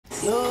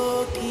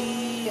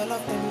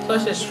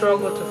Such a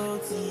struggle to.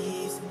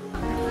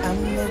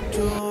 I'm not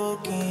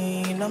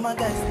joking. All my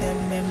guys,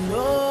 them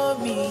know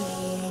me.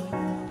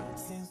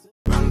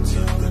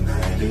 Until the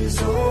night is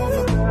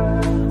over,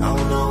 I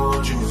wanna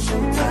hold you so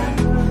tight,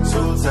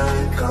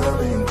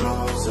 coming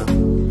closer.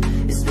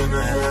 It's been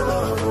a hell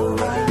of a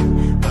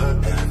ride,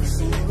 but every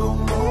single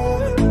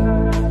moment,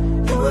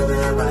 you were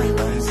there by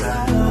my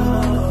side.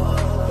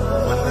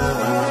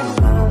 Whenever I'm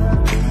wrong,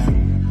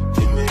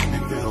 you make me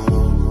feel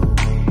low.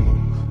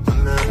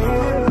 Whenever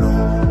I'm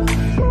low,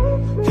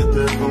 you're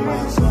there for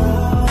my soul.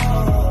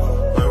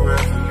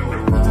 Wherever you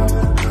are,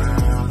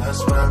 girl,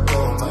 that's where I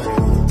call my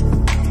home.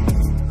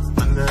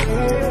 Whenever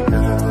you're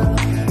down,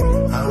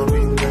 I'll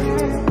be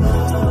there.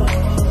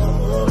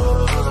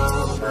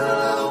 I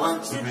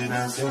want to be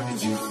dancing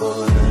with you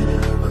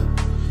forever.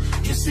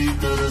 You see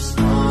through the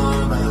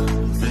storm and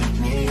take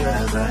me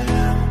as I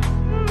am.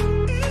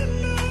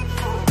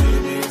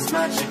 Baby, it's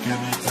magic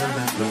every time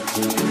I look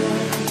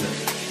together.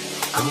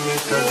 I'm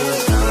because the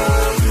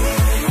stars,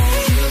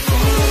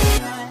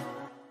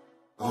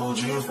 hold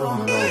you for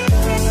life.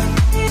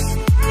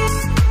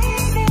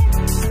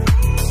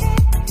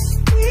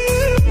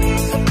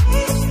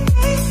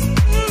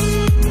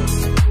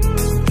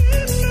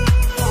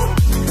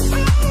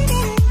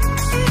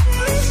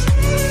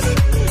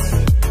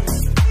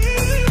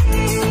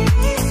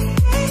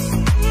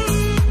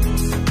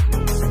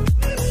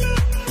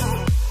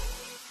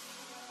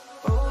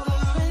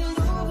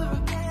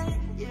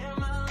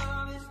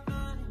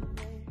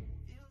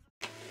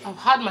 I've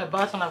had my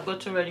bath and I've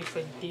gotten ready for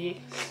the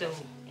day, so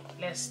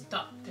let's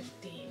start the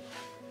day.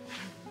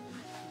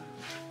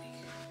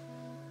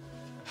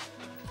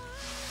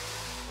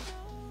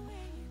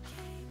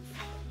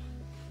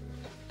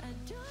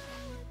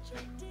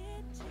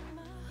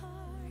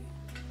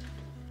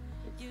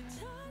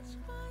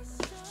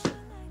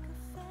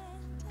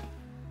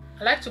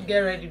 I like to get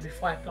ready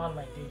before I plan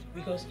my day,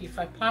 because if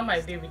I plan my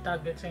day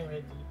without getting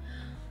ready,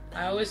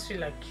 I always feel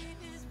like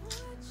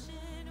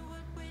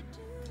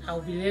I'll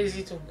be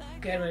lazy to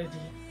get ready,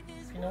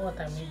 if you know what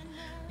I mean.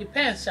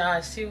 Depends, I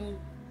still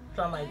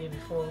plan my day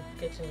before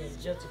getting ready,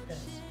 it just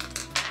depends.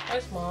 Why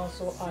is my hand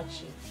so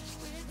archy?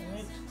 I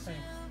need to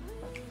clean.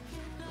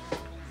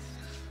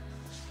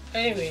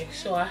 Anyway,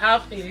 so I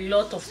have a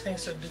lot of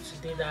things to do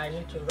today that I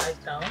need to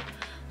write down.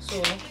 So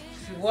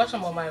if you watch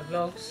some of my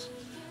vlogs,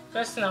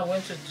 first thing I'm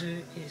going to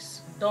do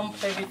is dump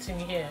everything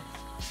here.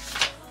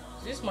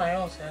 Is this my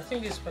own? I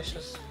think this is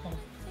precious.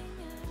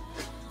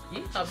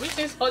 I've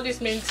written all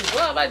these main things.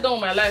 What have I done with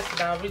my life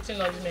that I've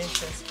written all these main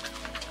things?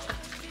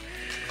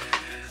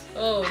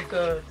 Oh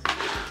god.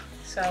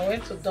 So I'm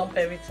going to dump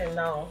everything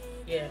now.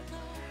 Yeah.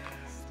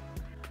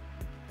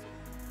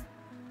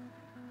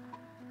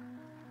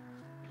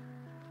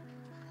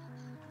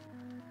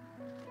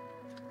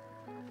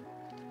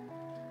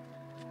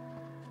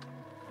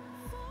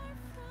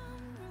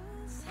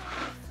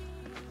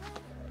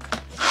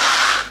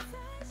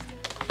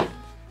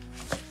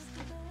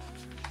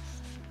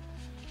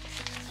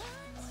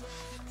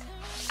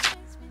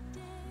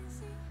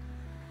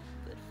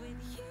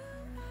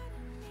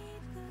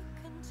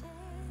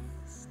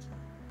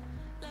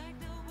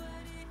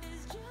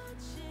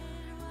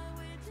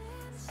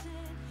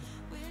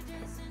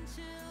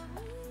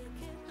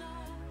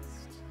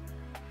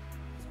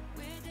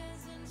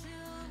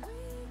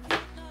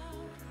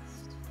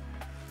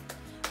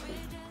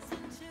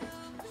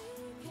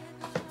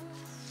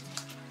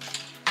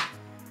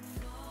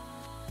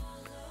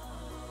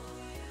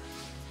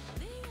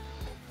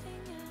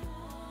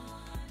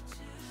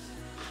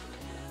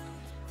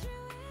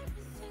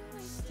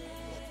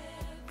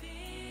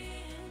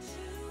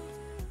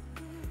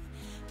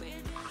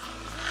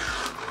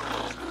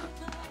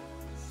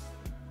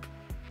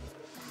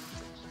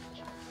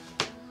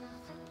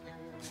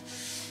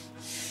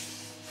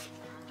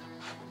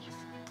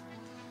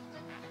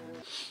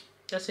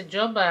 There's a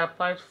job I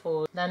applied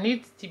for that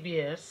needs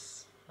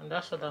TBS, and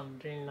that's what I'm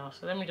doing now.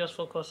 So let me just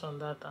focus on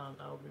that and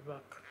I'll be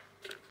back.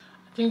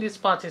 I think this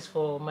part is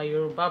for my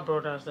Yoruba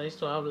brothers that used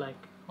to have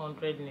like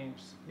 100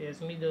 names.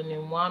 There's middle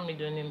name 1,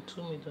 middle name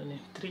 2, middle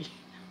name 3.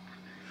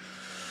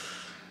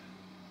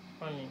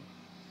 Funny.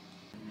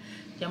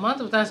 The amount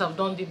of times I've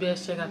done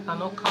DBS check, I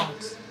cannot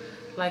count.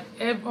 Like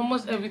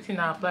almost everything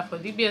I apply for,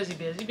 DBS.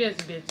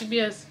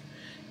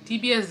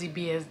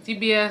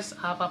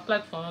 I've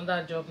applied for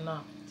another job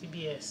now,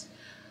 DBS.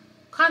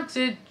 Can't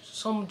say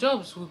some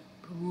jobs will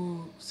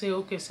say,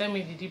 okay, send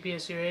me the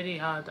DBS you already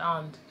had,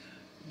 and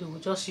they will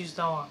just use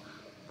that one.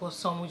 But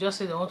some will just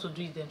say they want to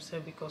do it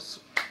themselves, because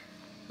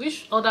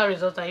which other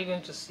result are you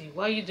going to see?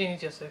 Why are you doing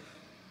it yourself?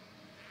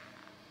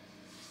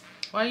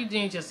 Why are you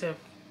doing it yourself?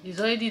 It's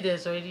already there,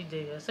 it's already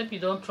there. Except you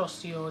don't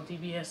trust your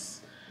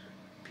DBS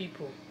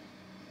people.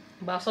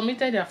 But I've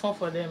submitted their form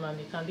for them and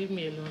they can leave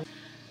me alone.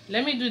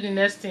 Let me do the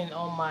next thing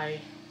on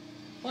my...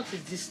 What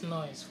is this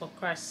noise, for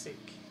Christ's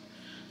sake?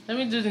 Let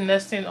me do the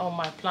next thing on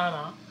my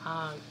planner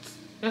and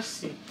let's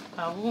see.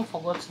 I've even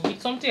forgotten.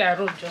 It's something I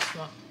wrote just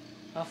now.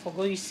 I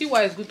forgot. You see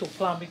why it's good to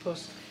plan,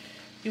 because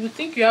you would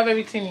think you have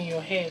everything in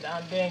your head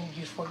and then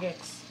you forget.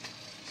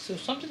 So So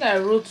something that I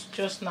wrote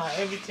just now,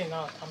 everything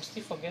out, I'm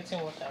still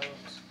forgetting what I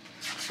wrote.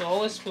 So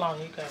always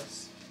plan, you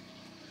guys.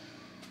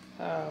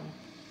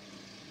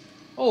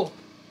 Oh,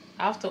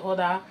 I have to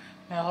order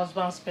my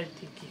husband's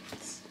birthday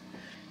gifts.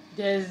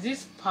 There's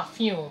this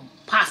perfume.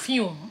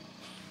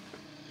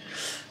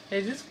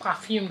 There's this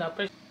perfume that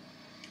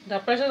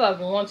Precious has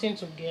been wanting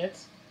to get,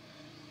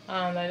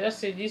 and I just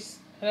say this.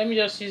 Let me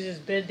just use his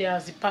birthday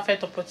as the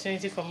perfect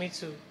opportunity for me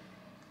to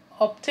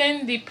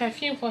obtain the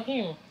perfume for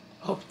him.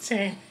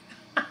 Obtain.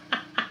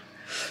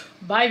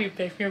 Buy the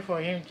perfume for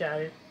him,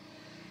 Jared.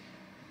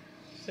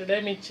 So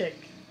let me check.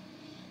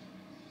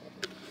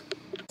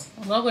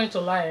 I'm not going to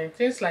lie,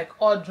 things like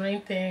ordering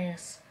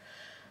things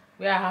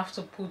where I have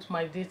to put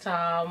my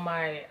data,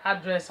 my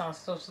address and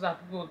stuff so that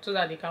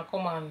they can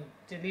come and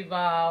deliver,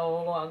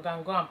 or I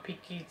can go and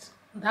pick it.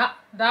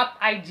 That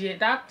idea,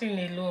 that thing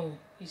alone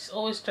is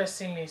always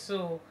stressing me.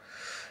 So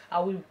I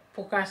will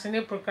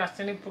procrastinate. Tell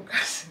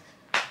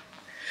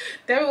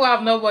me why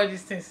I've not bought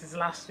these things since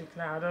last week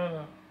now. I don't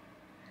know.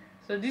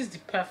 So this is the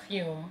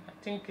perfume. I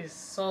think it's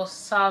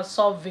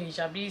Salvage.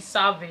 I mean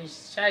Salvage.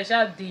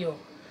 Shai deal.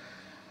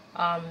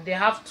 They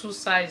have two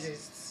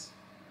sizes,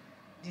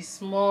 the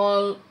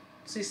small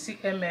 60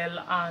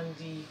 ml and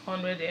the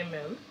 100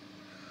 ml.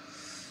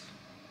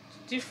 The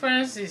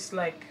difference is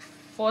like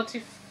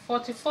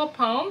 44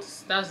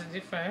 pounds. That's the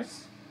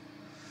difference.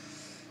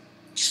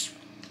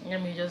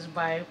 Let me just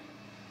buy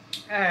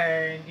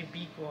the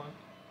big one.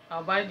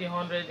 I'll buy the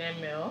 100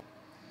 ml.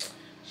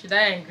 Should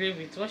I engrave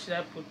it? What should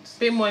I put?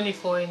 Pay money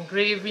for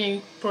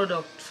engraving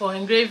product, for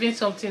engraving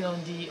something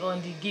on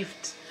the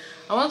gift.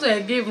 I want to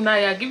engrave now.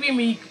 You're giving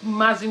me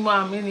maximum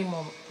and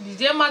minimum. Is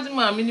there maximum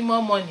and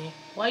minimum money?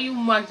 Why you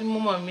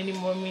maximum and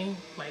minimum mean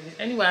my this?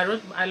 Anyway, I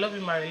wrote I love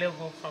you my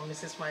 11 from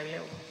Mrs. My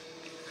 11.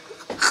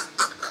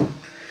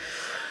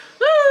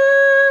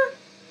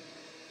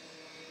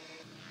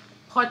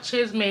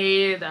 Purchase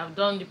made. I've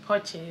done the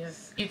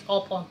purchase. It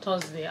up on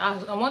Thursday.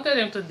 I wanted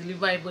them to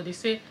deliver it, but they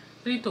say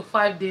 3 to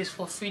 5 days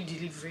for free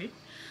delivery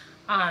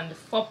and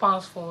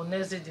 £4 for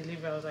next day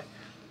delivery. I was like,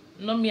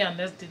 not me and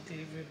next day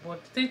delivery,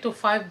 but 3 to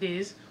 5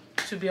 days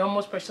to be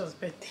almost Precious'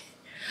 birthday.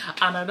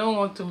 And I don't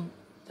want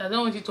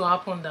it to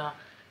happen that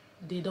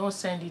they don't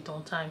send it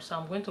on time. So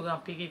I'm going to go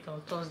and pick it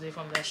on Thursday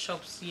from their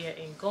shops here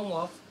in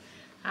Gomworth.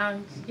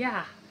 And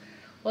yeah,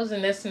 what's the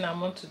next thing I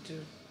want to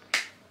do?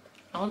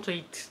 I want to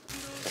eat.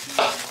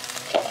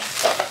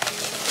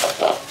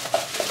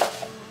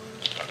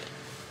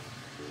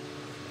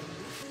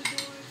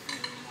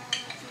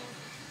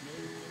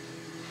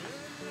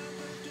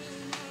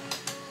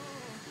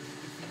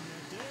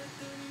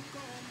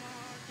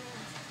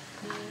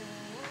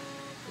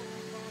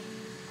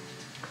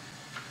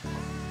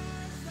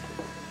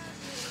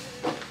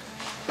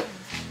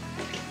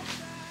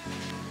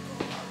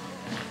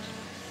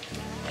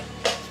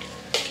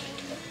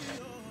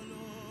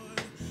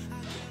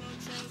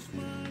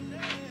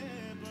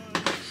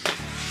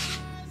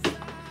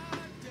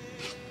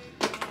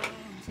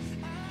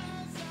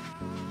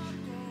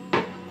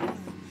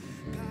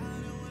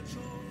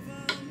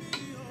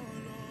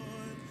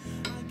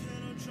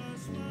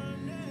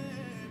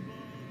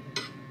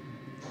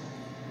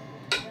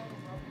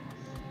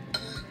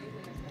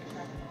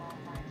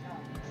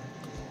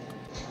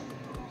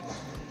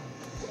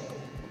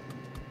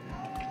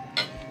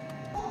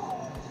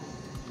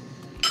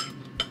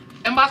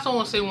 Remember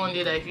someone saying one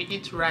day that if you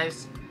eat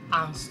rice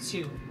and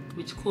stew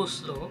with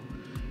coleslaw,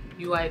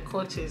 you are a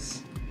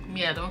courteous.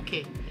 Me, I don't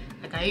care.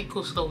 I can eat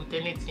coleslaw with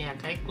anything. I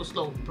can eat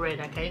coleslaw with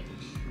bread. I can eat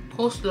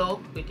coleslaw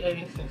with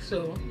anything.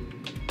 So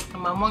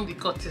I'm among the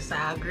courteous.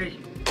 I agree.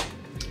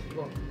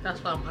 But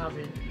that's what I'm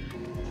having.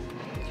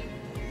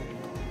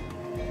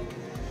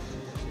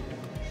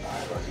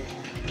 What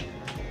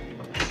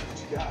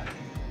you got?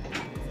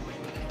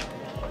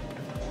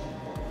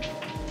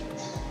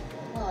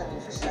 Well, I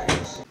mean, for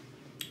starters.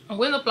 I'm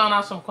going to plan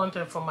out some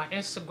content for my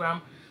Instagram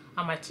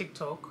and my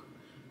TikTok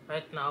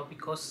right now,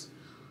 because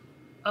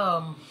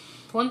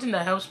one thing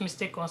that helps me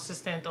stay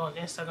consistent on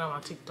Instagram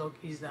and TikTok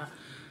is that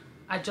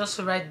I just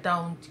write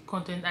down the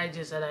content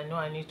ideas that I know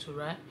I need to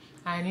write.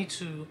 I need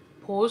to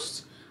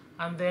post,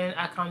 and then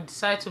I can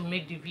decide to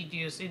make the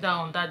videos either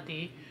on that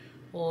day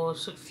or a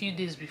few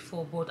days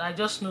before. But I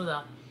just know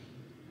that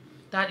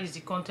that is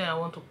the content I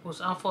want to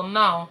post. And for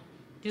now,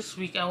 this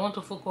week I want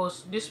to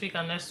focus, this week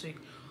and next week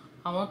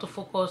I want to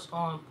focus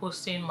on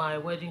posting my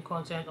wedding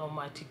content on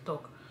my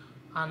TikTok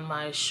and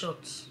my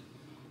shorts.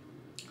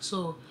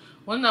 So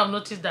one thing I've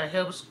noticed that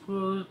helps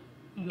grow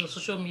your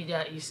social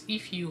media is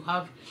if you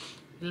have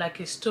like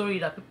a story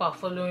that people are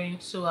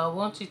following. So I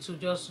want it to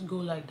just go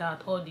like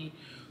that, all the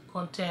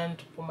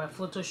content for my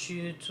photo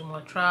shoot to my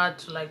trad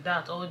to like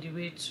that, all the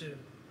way to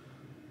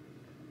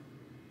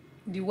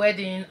the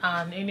wedding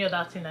and any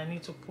other thing I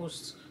need to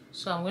post.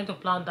 So I'm going to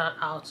plan that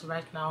out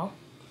right now.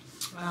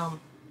 I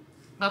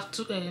have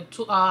 2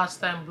 hours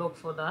time block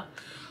for that.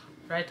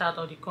 Write out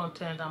all the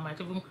content. I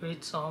might even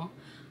create some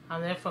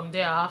and then from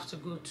there I have to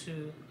go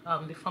to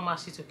the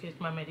pharmacy to get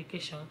my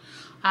medication.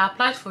 I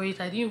applied for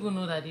it. I didn't even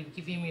know that they've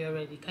given me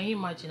already. Can you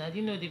imagine? I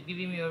didn't know they've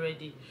given me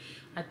already.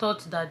 I thought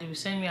that they would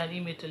send me an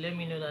email to let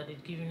me know that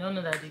they've given me.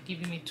 No, that they've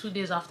given me 2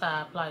 days after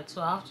I applied,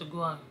 so I have to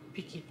go and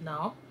pick it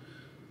now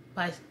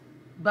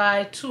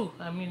by 2.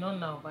 I mean, not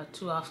now, by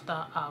 2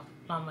 after I've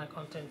planned my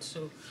content.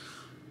 So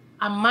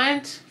I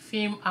might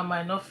film, I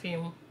might not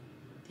film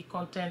the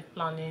content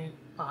planning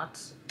part.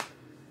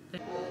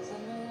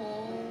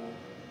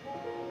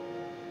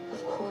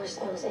 Of course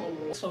I was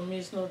angry. For me,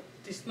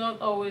 it's not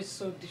always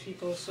so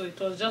difficult. So it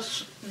was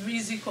just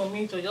easy for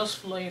me to just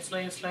flowing.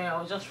 I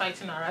was just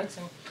writing. And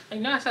you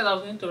know, I said I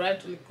was going to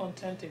write the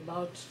content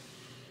about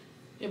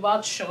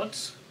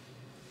shorts.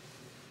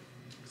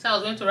 So I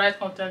was going to write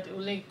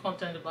only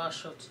content about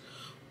shorts,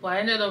 but I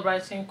ended up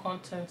writing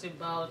content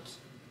about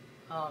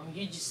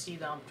UGC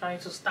that I'm trying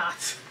to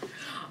start,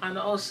 and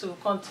also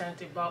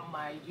content about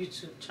my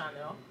YouTube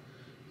channel.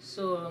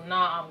 So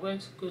now I'm going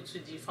to go to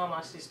the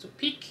pharmacist to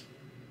pick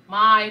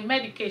my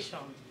medication.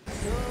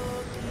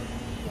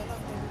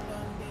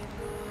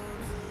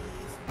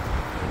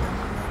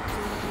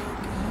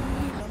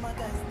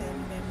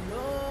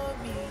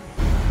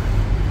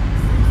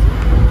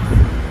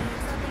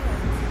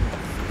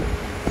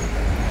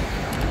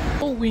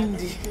 So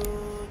windy.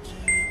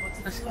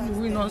 I see the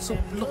wind also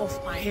blow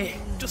off my hair.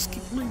 Just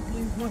keep blowing.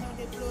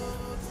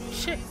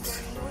 Shit.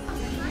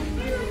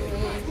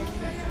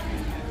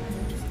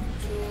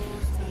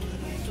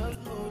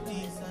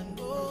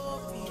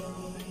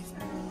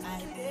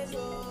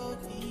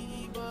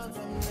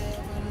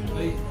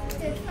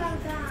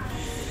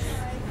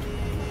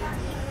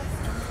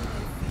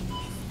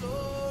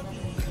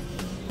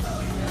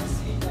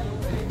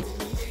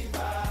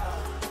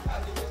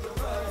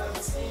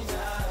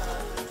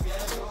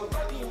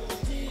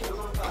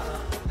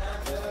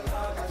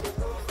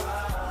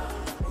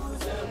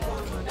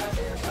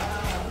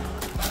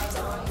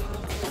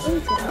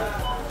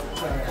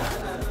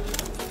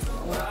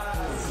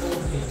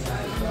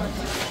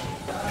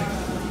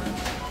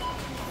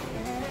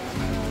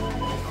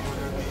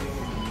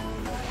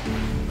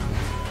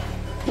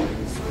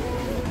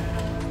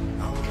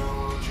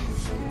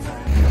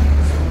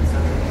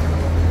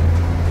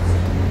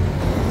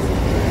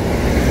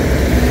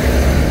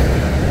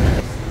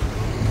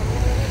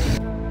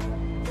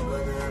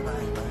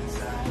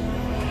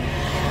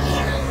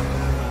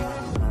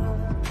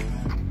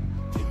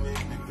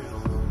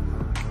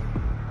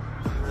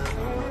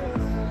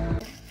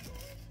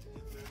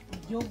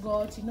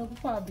 Yogurt, you know,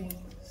 people have been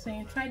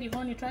saying try the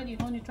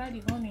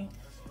honey.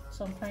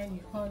 So I'm trying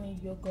the honey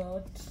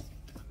yogurt.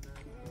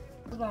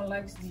 Everyone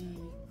likes the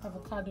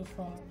avocado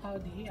from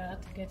Aldi. I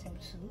had to get him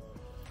too.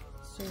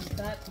 So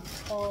that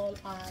is all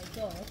I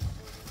got.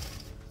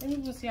 Let me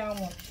go see how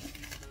much.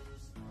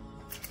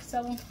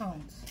 £7.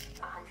 $131.40.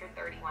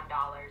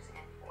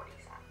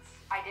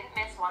 I didn't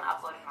miss one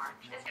upload in March.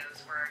 This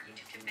goes for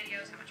YouTube tip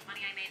videos, how much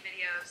money I made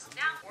videos.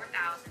 Now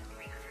 $4,341.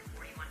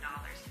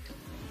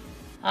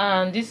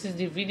 And this is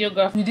the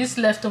videograph with this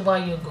leftover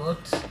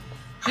yogurt,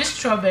 this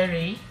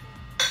strawberry,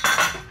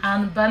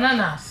 and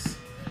bananas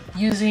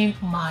using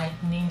my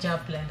Ninja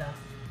blender.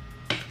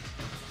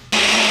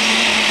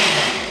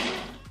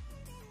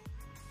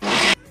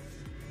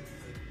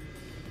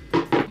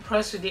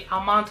 Impressed with the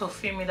amount of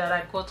filming that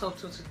I got up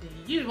to today.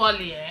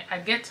 Usually I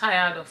get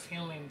tired of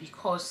filming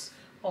because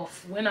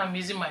of when I'm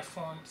using my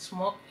phone.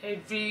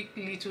 Every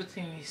little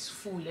thing is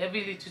full.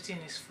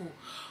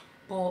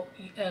 But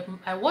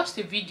I watched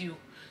a video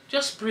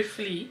just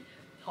briefly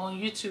on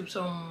YouTube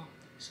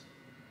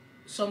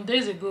some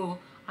days ago,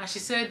 and she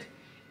said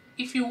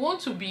if you want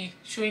to be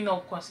showing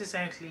up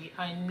consistently,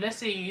 and let's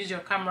say you use your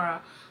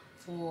camera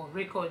for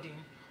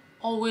recording,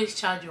 always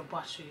charge your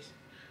batteries.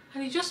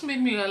 And it just made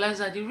me realize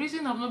that the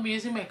reason I've not been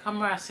using my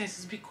camera since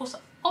is because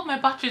all my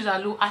batteries are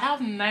low. I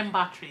have 9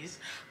 batteries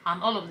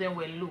and all of them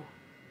were low.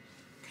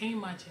 Can you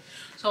imagine?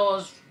 So I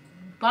was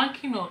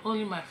banking on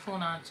only my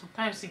phone, and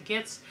sometimes it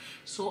gets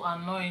so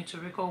annoying to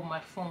record with my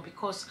phone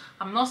because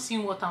I'm not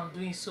seeing what I'm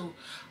doing. So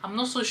I'm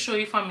not so sure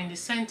if I'm in the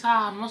center,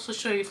 I'm not so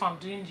sure if I'm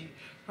doing the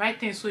right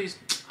thing. So it's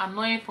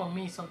annoying for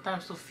me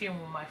sometimes to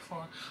film with my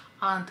phone.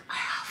 And I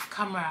have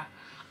camera,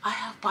 I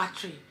have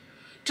battery,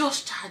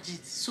 just charge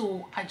it.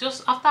 So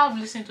after I've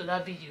listened to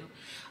that video,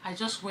 I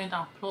just went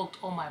and plugged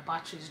all my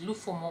batteries, look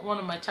for one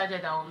of my charger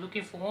that I was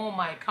looking for, one of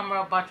my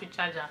camera battery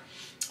charger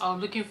I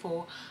was looking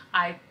for.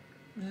 I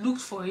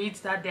looked for it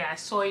that day, I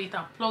saw it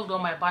and plugged all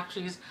my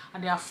batteries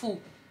and they are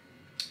full.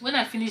 When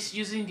I finished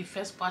using the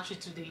first battery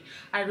today,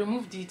 I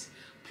removed it,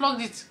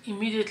 plugged it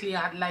immediately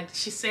like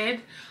she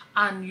said,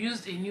 and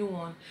used a new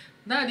one.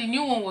 Now the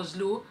new one was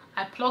low,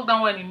 I plugged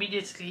that one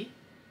immediately,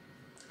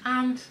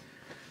 and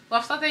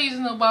I've started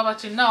using a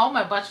battery. Now all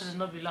my batteries will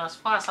not be low as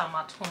far as I'm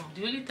at home.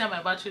 The only time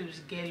my battery will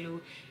get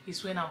low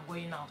is when I'm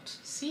going out.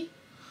 See,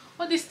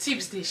 all these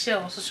tips they share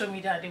on social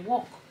media, they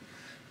work.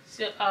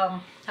 So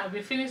I've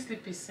been feeling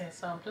sleepy since,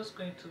 so I'm just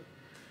going to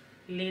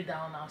lay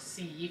down and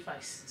see if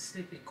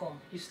sleep will come.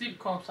 If sleep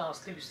comes, I'll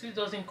sleep. If sleep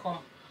doesn't come,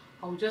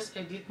 I'll just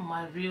edit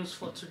my reels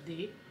for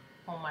today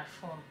on my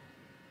phone,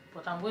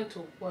 but I'm going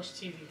to watch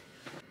TV.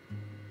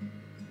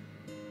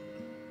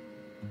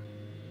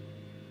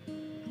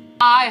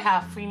 I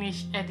have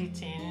finished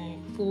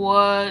editing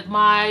for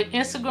my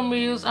Instagram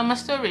reels and my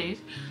stories,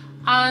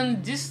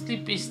 and this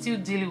sleep is still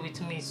dealing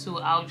with me, so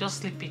I'll just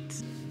sleep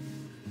it.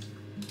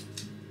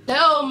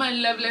 Hello my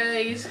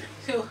lovelies.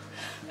 So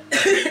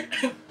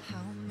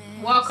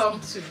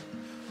welcome to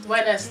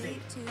Wednesday.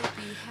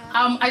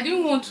 I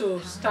didn't want to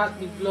start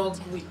the vlog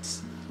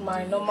with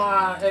my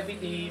normal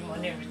everyday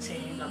morning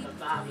routine, blah blah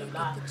blah blah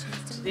blah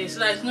today, so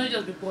that it's not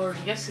just be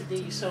boring. Yesterday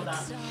you saw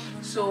that,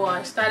 so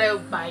I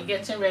started by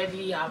getting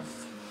ready.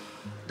 I've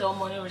done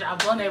morning routine, I've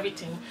done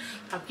everything,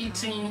 I've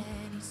eaten,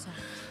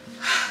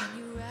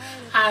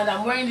 and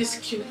I'm wearing this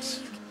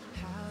cute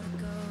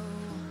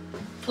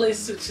play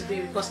suit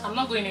today because I'm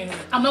not going anywhere.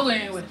 No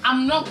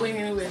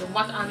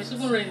matter, and it's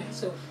even raining,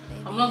 so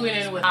I'm not going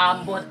anywhere.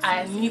 But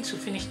I need to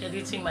finish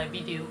editing my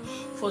video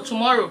for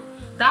tomorrow.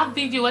 That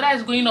video, whether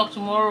it's going up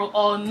tomorrow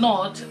or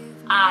not,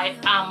 I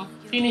am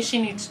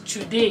finishing it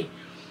today.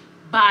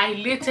 By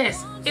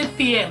latest 8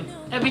 p.m.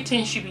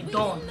 everything should be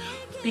done,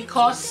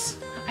 because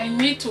I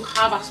need to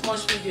have as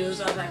much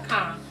videos as I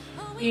can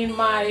in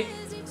my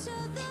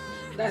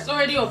that's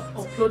already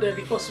uploaded,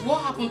 because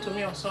what happened to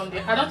me on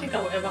Sunday, I don't think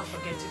I will ever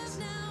forget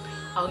it.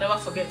 I'll never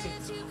forget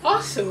it.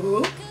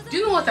 Also, do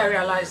you know what I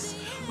realized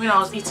when I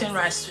was eating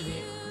rice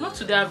today? Not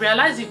today, I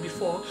realized it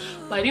before,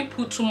 but I didn't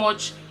put too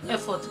much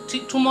effort,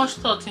 too much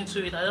thought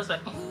into it. I just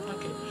like,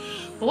 okay.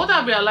 But what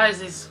I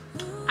realized is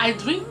I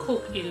drink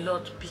Coke a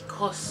lot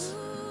because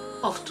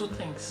of two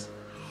things.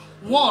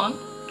 One,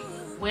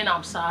 when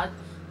I'm sad.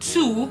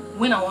 Two,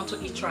 when I want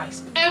to eat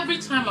rice. Every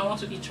time I want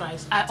to eat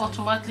rice, I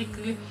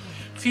automatically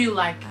feel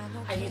like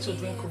I need to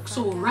drink Coke.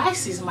 So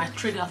rice is my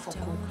trigger for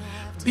Coke.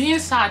 Being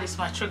sad is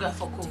my trigger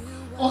for Coke.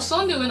 On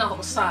Sunday when I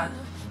was sad,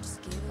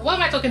 why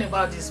am I talking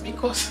about this?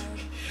 Because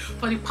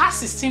for the past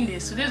 16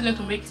 days, today is going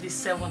to make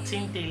this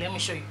 17th day. Let me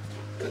show you.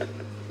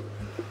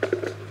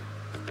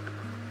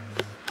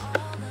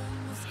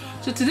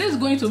 So today is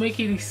going to make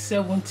it the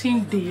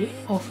 17th day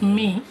of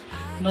me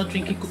not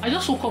drinking Coke. I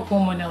just woke up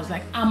one morning, I was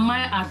like, am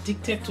I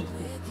addicted to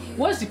Coke?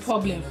 What's the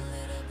problem?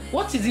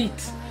 What is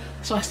it?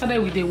 So I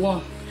started with day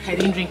 1, I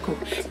didn't drink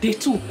Coke. Day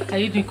 2, I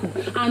didn't drink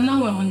Coke. And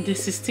now we're on day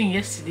 16,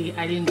 yesterday,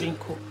 I didn't drink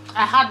Coke.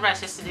 I had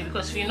rice yesterday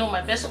because, you know,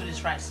 my best food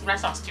is rice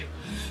and stew.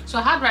 So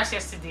I had rice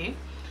yesterday,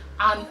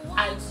 and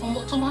I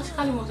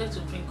automatically wanted to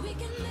drink Coke.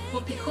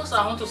 But because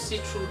I want to see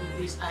through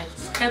this, I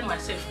scared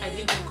myself. I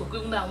didn't drink Coke.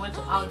 Even though I went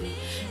to Aldi,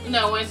 even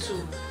though I went to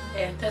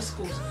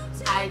Tesco's,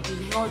 I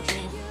did not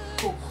drink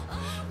Coke.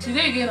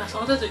 Today again, as I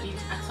wanted to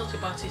eat, I thought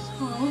about it.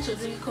 Oh, I want to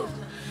drink Coke.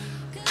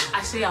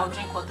 I say I'll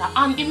drink water,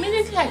 and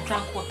immediately I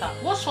drank water.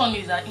 What's funny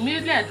is that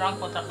immediately I drank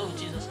water. Oh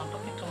Jesus, I'm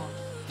talking too much.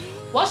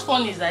 What's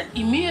funny is that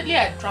immediately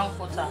I drank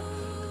water,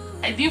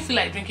 I didn't feel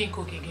like drinking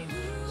Coke again.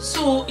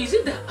 So is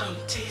it that I'm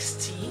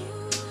tasty?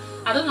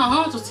 I don't know. I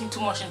don't want to think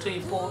too much into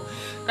it, but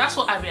that's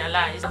what I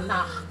realized.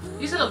 Nah,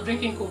 instead of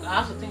drinking Coke, I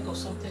have to think of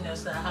something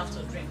else that I have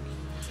to drink.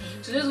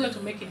 Today is going to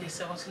make it day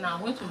 17. Now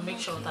I'm going to make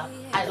sure that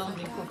I don't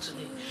drink Coke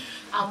today.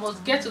 I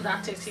must get to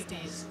that 30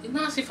 days. It's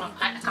not as if I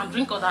can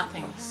drink other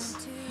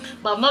things,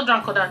 but I've not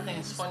drunk other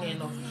things, funny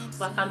enough.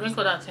 But I can drink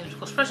other things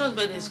because Precious'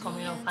 birthday is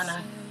coming up, and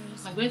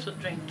I'm going to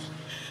drink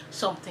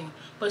something,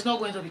 but it's not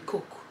going to be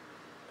Coke.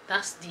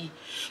 That's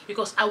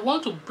because I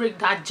want to break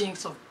that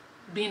jinx of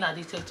being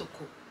addicted to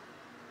Coke.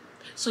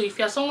 So if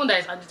you're someone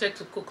that is addicted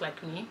to Coke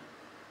like me,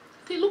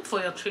 okay, look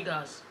for your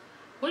triggers.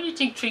 What do you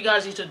think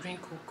triggers you to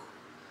drink Coke?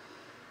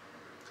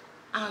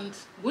 And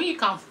when you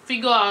can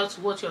figure out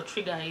what your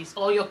trigger is,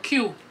 or your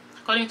cue,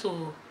 according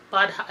to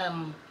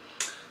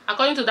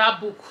that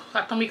book,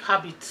 Atomic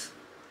Habits,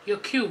 your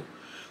cue.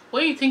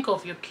 When you think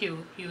of your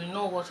cue, you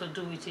know what to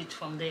do with it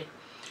from there.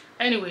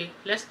 Anyway,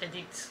 let's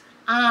edit.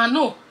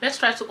 No, let's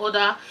try to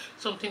order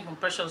something from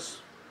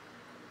Precious'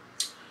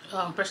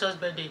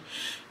 birthday.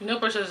 You know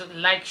Precious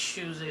likes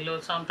shoes a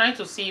lot, so I'm trying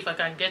to see if I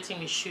can get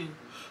him a shoe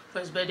for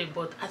his birthday,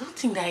 but I don't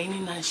think there are any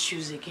nice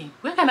shoes again.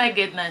 Where can I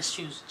get nice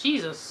shoes?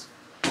 Jesus.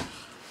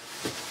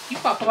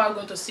 People are probably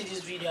going to see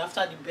this video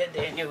after the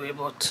birthday anyway,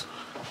 but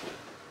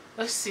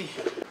let's see.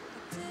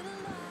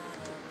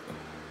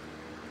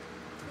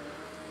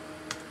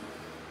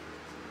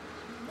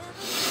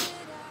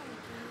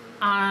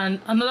 And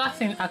another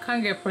thing, I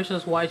can't get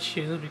Precious white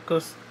shoes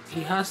because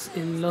he has a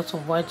lot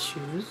of white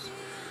shoes.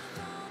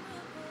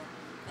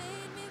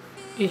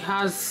 It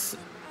has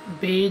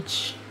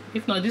beige.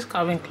 If not, this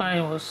Calvin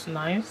Klein was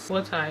nice.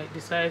 What I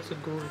decided to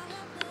go with.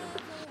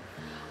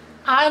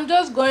 I'm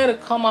just going to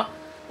come out.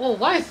 Oh,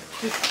 why is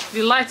this?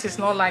 The light is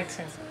not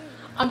lighting.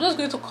 I'm just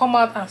going to come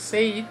out and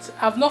say it.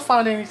 I've not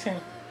found anything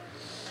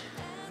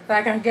that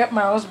I can get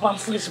my husband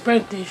for his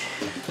birthday.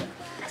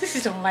 This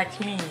isn't like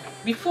me.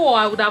 Before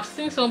I would have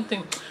seen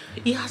something.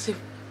 He has a.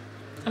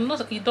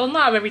 He does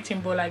not have everything,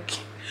 but like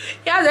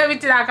he has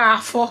everything I can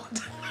afford.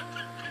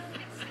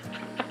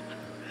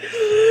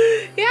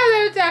 He has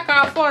everything I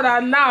can afford,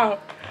 and now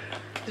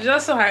it's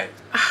just like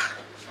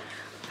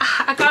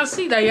I can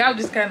see that you have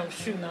this kind of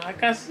shoe now. I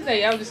can see that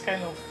you have this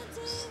kind of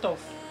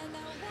stuff.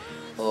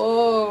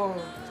 Oh,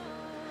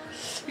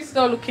 it's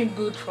not looking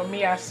good for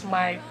me as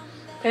my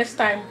first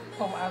time,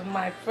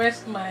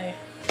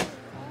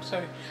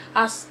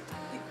 as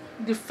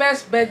the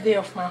first birthday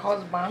of my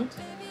husband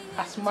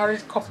as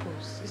married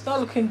couples. It's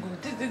not looking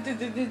good.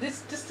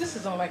 This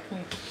is unlike me,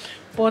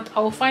 but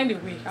I will find a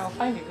way.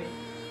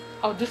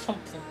 I'll do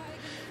something.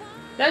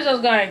 Let's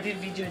just go and edit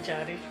video,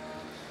 Jerry.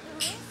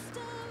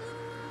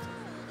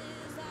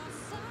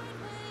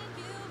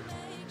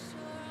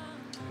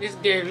 This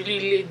girl really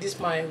laid this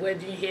my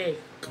wedding hair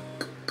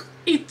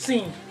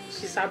eating.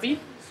 She's happy.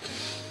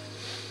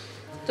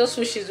 Just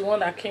wish she's the one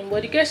that came,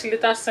 but the girl she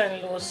later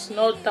sent was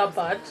not that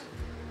bad.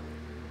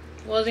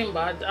 It wasn't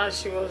bad, and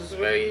she was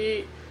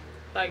very,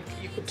 like,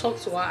 you could talk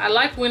to her. I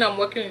like when I'm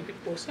working with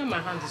people. See,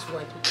 my hand is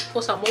white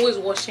because I'm always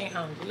washing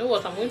hands. You know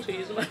what? I'm going to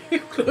use my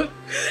clothes.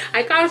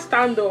 I can't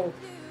stand up,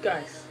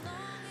 guys.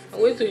 I'm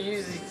going to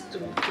use it to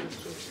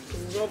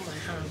rub my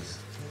hands.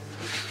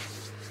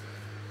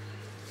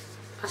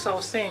 As I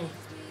was saying,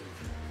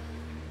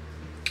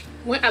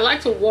 when I like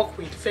to work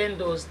with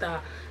vendors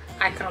that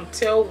I can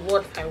tell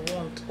what I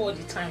want all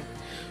the time.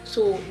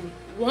 So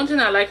one thing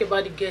I like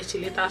about the girl she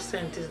later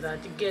sent is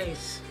that the girl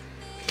is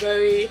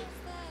very,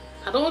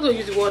 I don't want to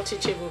use the word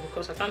teachable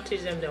because I can't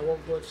teach them their work,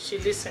 but she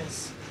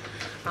listens,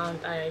 and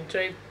I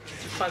enjoyed the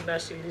fact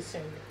that she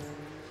listened.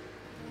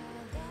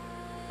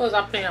 What's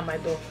happening at my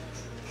door?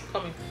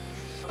 Coming.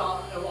 I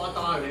don't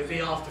know, it'll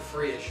be after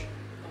 3ish.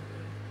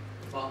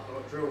 But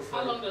I'll drill through.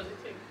 How long does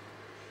it take?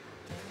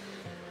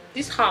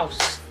 This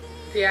house,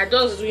 they are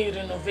just doing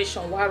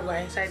renovation while we're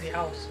inside the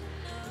house.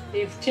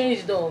 They've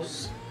changed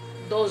doors.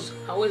 Doors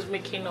are always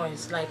making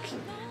noise, like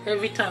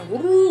every time.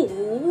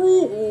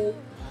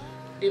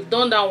 They've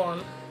done that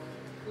one.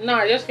 Now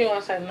I just came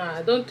outside now.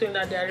 I don't think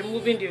that they are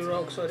removing the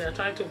rug, so they are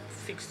trying to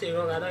fix the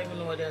rug. I don't even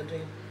know what they are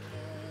doing.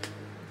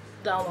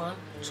 That one.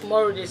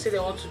 Tomorrow they say they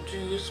want to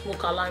do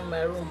smoke alarm in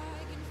my room.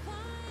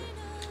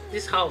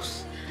 This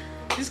house.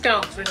 This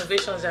kind of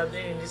renovations they are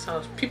doing in this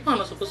house, people are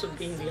not supposed to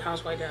be in the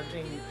house while they are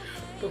doing it,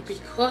 but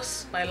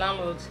because my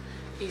landlord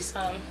is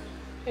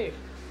hey,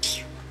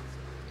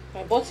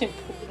 my button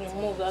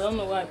removed, I don't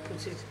know where I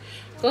put it.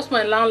 Because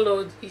my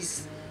landlord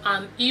is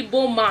an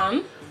Igbo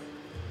man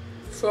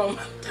from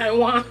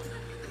Taiwan.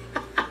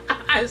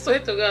 I swear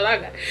to God, that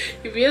guy,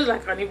 if he is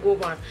like an Igbo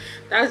man,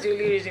 that's the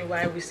only reason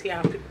why we see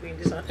our people in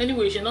this house.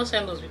 Anyway, she should not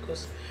send us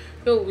because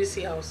we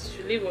see house. She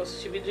should leave us.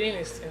 She should be doing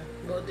this thing,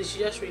 but they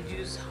should just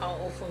reduce how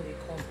often they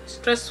come. It's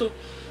stressful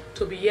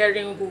to be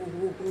hearing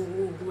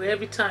who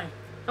every time.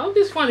 I hope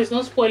this one is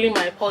not spoiling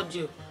my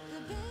audio.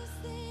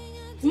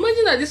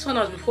 Imagine that this one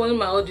has been spoiling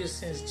my audio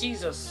since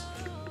Jesus.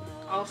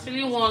 I was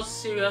feeling one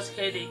serious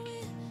headache,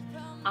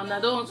 and I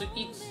don't want to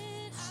eat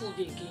food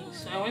again,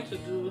 so I went to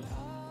do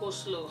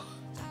coleslaw.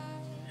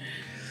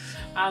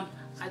 And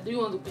I didn't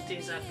want to put it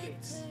inside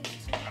plates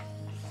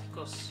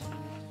because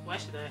why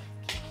should I?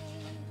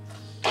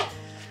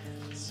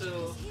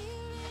 So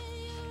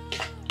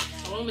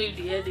I won't leave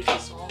the headache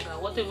is hunger.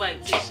 Whatever I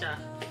take,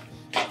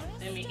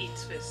 let me eat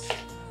first.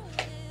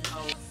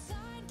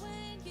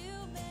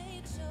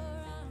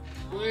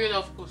 I really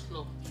love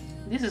coleslaw.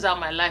 This is how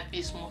my life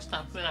is most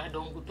times when I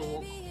don't go to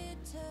work.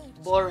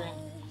 Boring.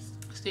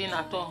 Staying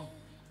at home.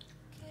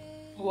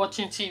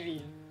 Watching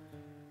TV.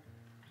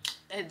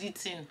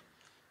 Editing.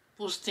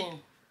 Posting.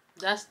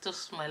 That's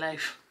just my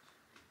life.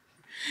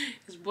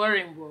 It's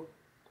boring, bro.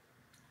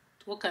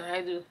 What can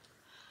I do?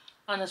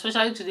 And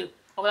especially today.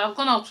 I would have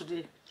gone out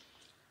today.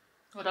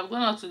 But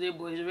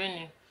it's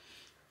raining.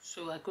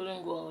 So I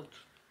couldn't go out.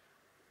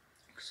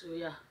 So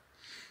yeah.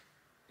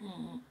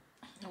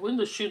 I'm going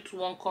to shoot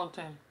one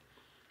content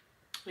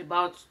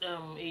about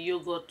a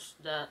yogurt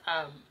that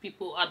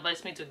people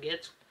advise me to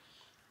get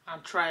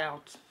and try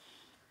out.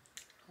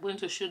 I'm going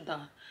to shoot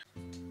that.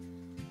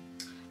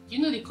 You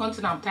know the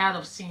content I'm tired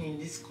of seeing in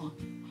this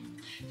TikTok?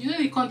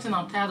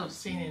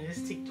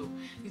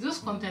 It's those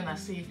content that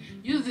say,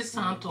 use this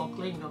sound to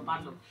unclaim your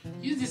bad luck.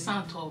 Use this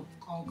sound to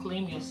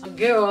unclaim yourself. The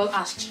girl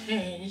has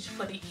changed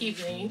for the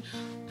evening,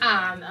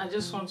 and I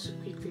just want to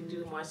quickly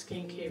do my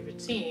skincare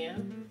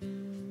routine.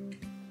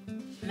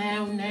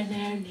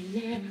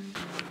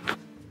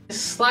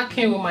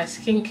 Slacking with my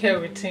skincare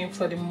routine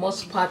for the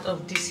most part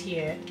of this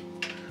year.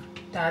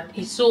 That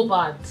is so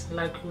bad,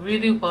 like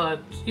really bad.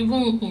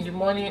 Even in the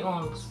morning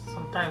on,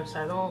 sometimes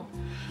I don't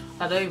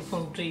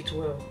even do it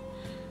well.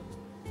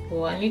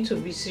 But I need to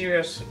be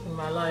serious in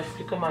my life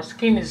because my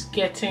skin is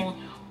getting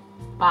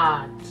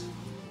bad.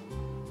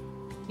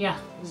 Yeah,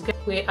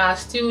 we are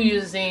still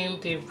using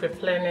the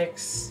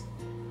Replenex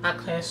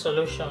acne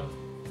solution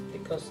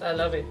because I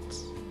love it.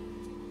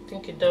 I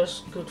think it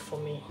does good for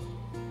me.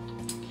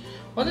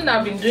 One thing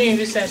I've been doing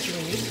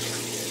recently,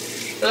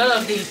 a lot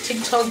of the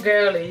TikTok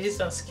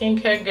girlies and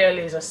skincare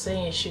girlies are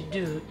saying you should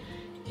do,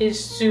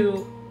 is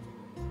to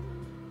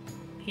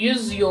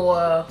use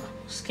your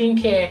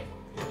skincare,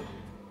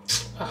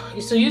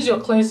 is to use your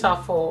cleanser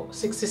for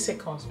 60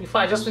 seconds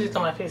before I just put it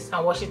on my face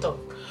and wash it off.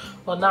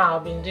 But now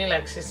I've been doing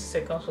like 60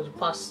 seconds for the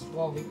past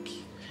 1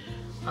 week,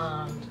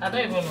 and I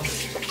don't even know.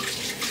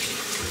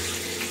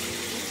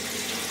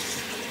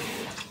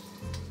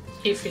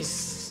 if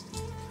it's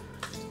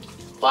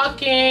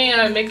working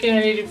and making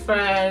any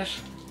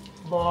difference,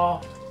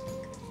 but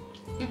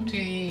if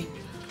the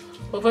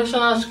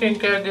professional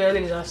skincare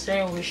girlies are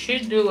saying we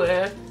should do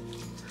it,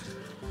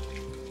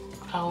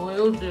 I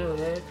will do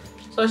it.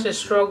 Such a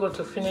struggle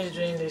to finish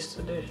doing this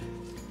today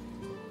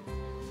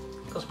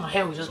because my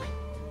hair will just be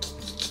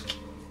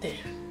there.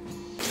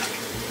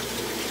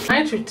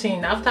 Night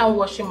routine. After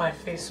washing my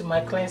face with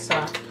my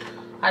cleanser,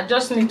 I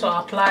just need to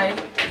apply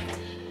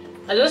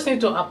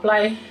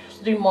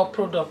 3 more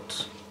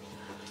products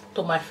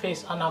to my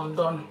face and I'm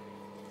done.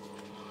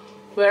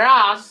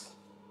 Whereas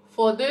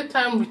for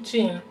daytime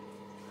routine,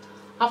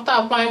 after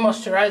applying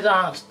moisturizer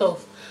and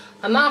stuff,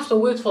 I now have to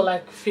wait for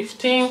like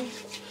 15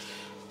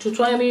 to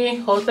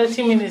 20 or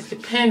 30 minutes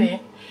depending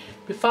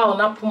before I'll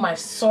now put my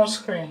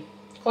sunscreen.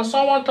 Because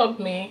someone told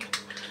me,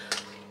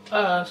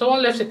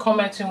 someone left a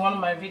comment in one of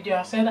my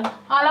videos saying that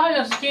allow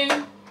your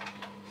skin,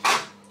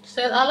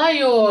 said allow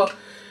your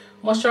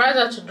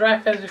moisturizer to dry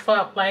first before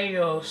applying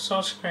your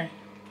sunscreen.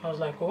 I was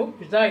like, oh,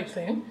 is that a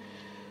thing?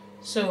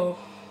 So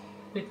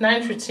with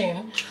night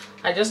routine,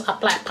 I just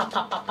apply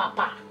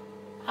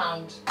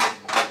and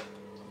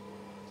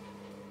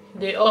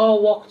they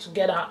all work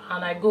together,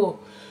 and I go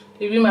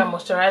leaving my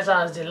moisturizer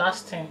as the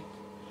last thing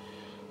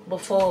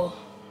before.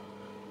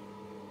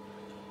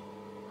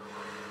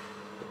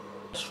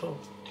 So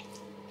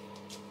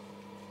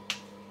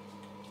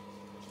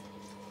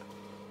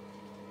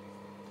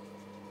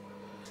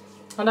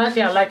another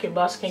thing I like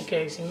about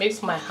skincare is it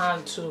makes my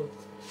hand to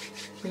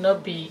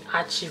not be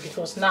itchy,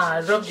 because now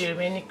I rub the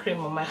remaining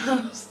cream on my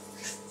hands.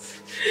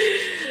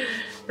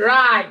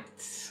 Right.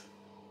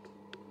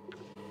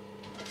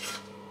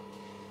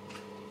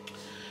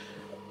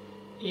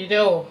 You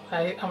know,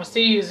 I'm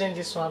still using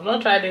this one. I've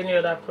not tried any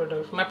other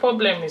product. My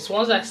problem is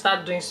once I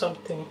start doing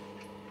something,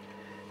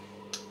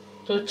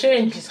 to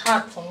change is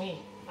hard for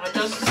me. I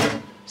just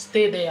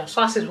stay there as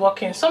far as it's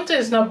working. Something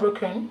is not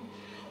broken,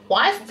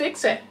 why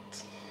fix it?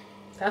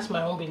 That's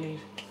my own belief.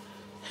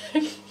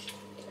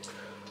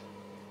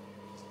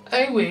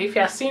 Anyway, if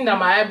you're seeing that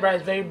my eyebrow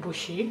is very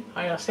bushy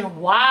and you're saying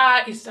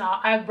why is our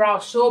eyebrow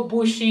so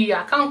bushy,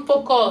 I can't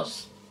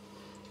focus,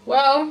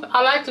 well,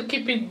 I like to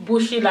keep it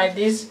bushy like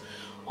this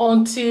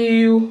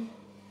until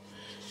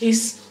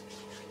it's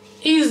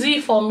easy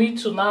for me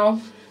to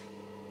now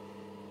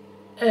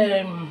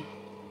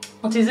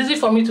it is easy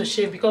for me to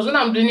shave, because when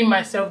I'm doing it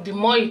myself, the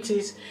more it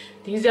is,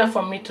 the easier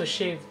for me to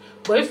shave.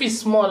 But if it's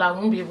small, I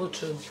won't be able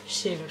to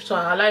shave, so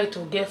I allow it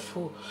to get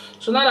full.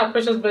 So now that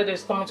Precious birthday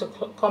is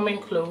coming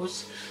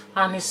close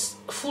and it's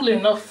full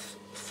enough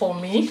for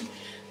me,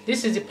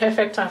 this is the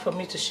perfect time for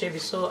me to shave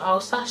it. So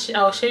I'll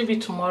shave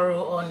it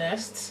tomorrow,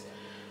 honest,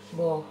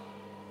 but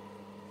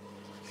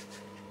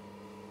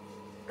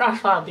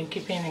that's why I've been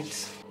keeping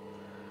it.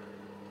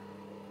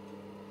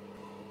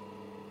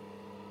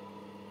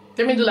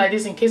 Let me do like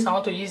this in case I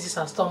want to use this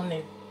as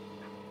thumbnail.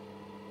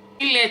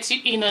 Let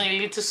you in on a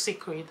little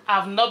secret.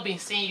 I've not been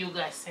seeing you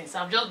guys since.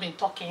 I've just been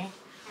talking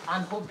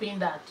and hoping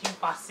that you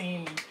are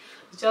seeing me.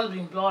 It's just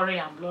been blurry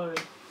and blurry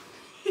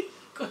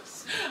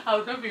because I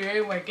would not be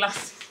wearing my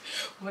glasses,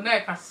 but now I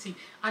can see.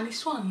 And it's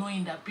so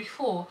annoying that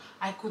before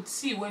I could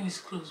see when it's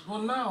closed,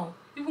 but now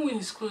even when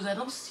it's closed I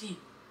don't see.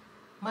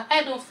 My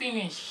eye don't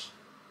finish.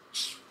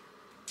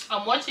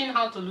 I'm watching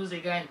How to Lose a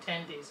Guy in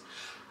 10 Days.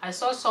 I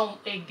saw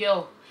a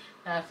girl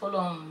that I follow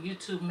on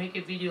YouTube make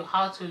a video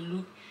how to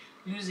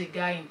lose a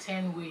guy in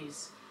 10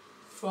 ways.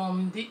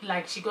 From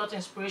like she got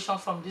inspiration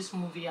from this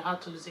movie How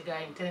to Lose a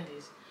Guy in 10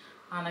 Days,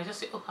 and I just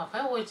said, oh, have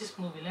I watched this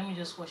movie? Let me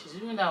just watch it.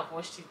 Even though I've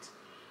watched it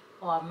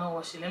or I've not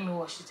watched it, let me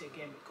watch it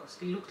again because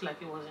it looked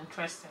like it was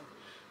interesting.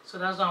 So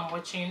that's what I'm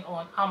watching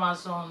on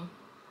Amazon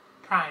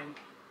Prime.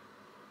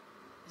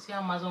 Is it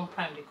Amazon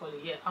Prime they call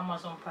it? Yeah,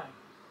 Amazon Prime.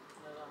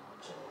 That's what I'm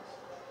watching.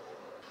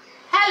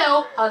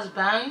 Hello,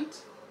 husband.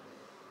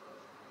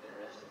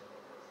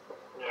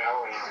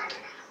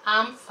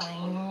 I'm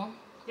fine.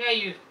 Where are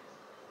you?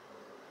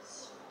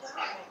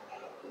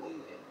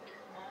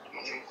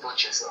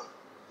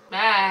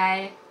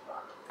 Bye.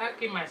 I can't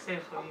keep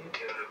myself for you.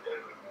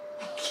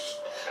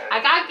 I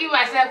can't keep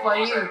myself for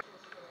you.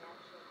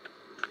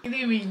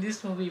 Killing me in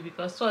this movie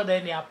because so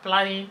then they are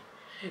planning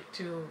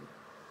to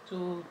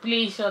play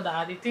each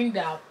other. They think they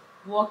are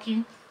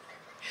working.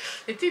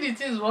 They think the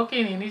things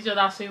working in each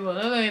other's favor.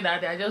 Not only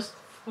that, they are just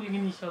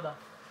fooling each other.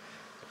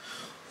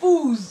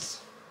 Fools.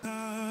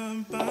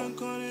 Bank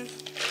on it.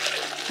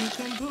 You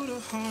can put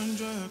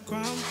 100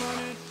 grams on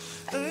it.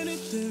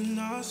 Anything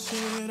I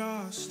said,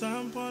 I'll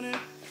stamp on it.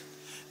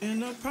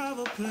 In a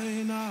private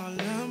plane, I'll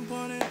lamp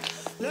on it.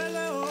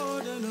 Lele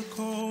order to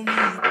call me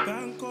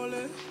bank on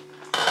it.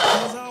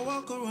 Cause I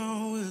walk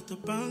around with the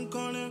bank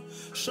on him.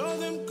 Show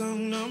them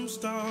Gangnam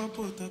Style,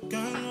 put the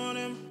gang on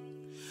him.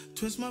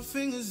 Twist my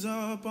fingers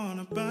up on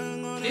a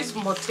bang on it. This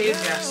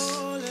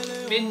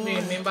Mortasias made me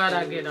remember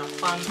that girl that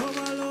found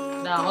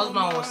that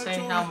husband was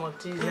sending her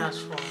Mortasias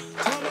from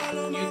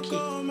UK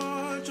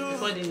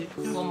before they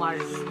got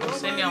married. He was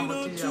sending her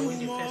Mortasias when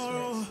they first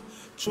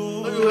met.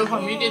 All the way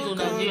from UK to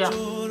Nigeria.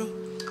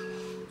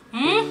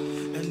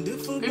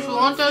 If you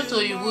wanted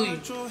to, you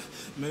would.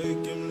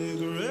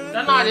 That's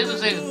not how they used to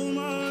say it. If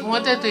you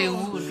wanted to, you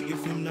would.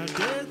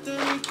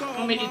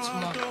 Let me eat more.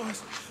 I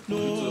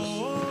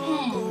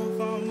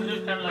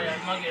just feel like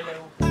I'm not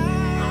getting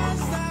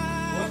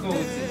What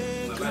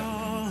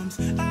goes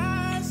with it?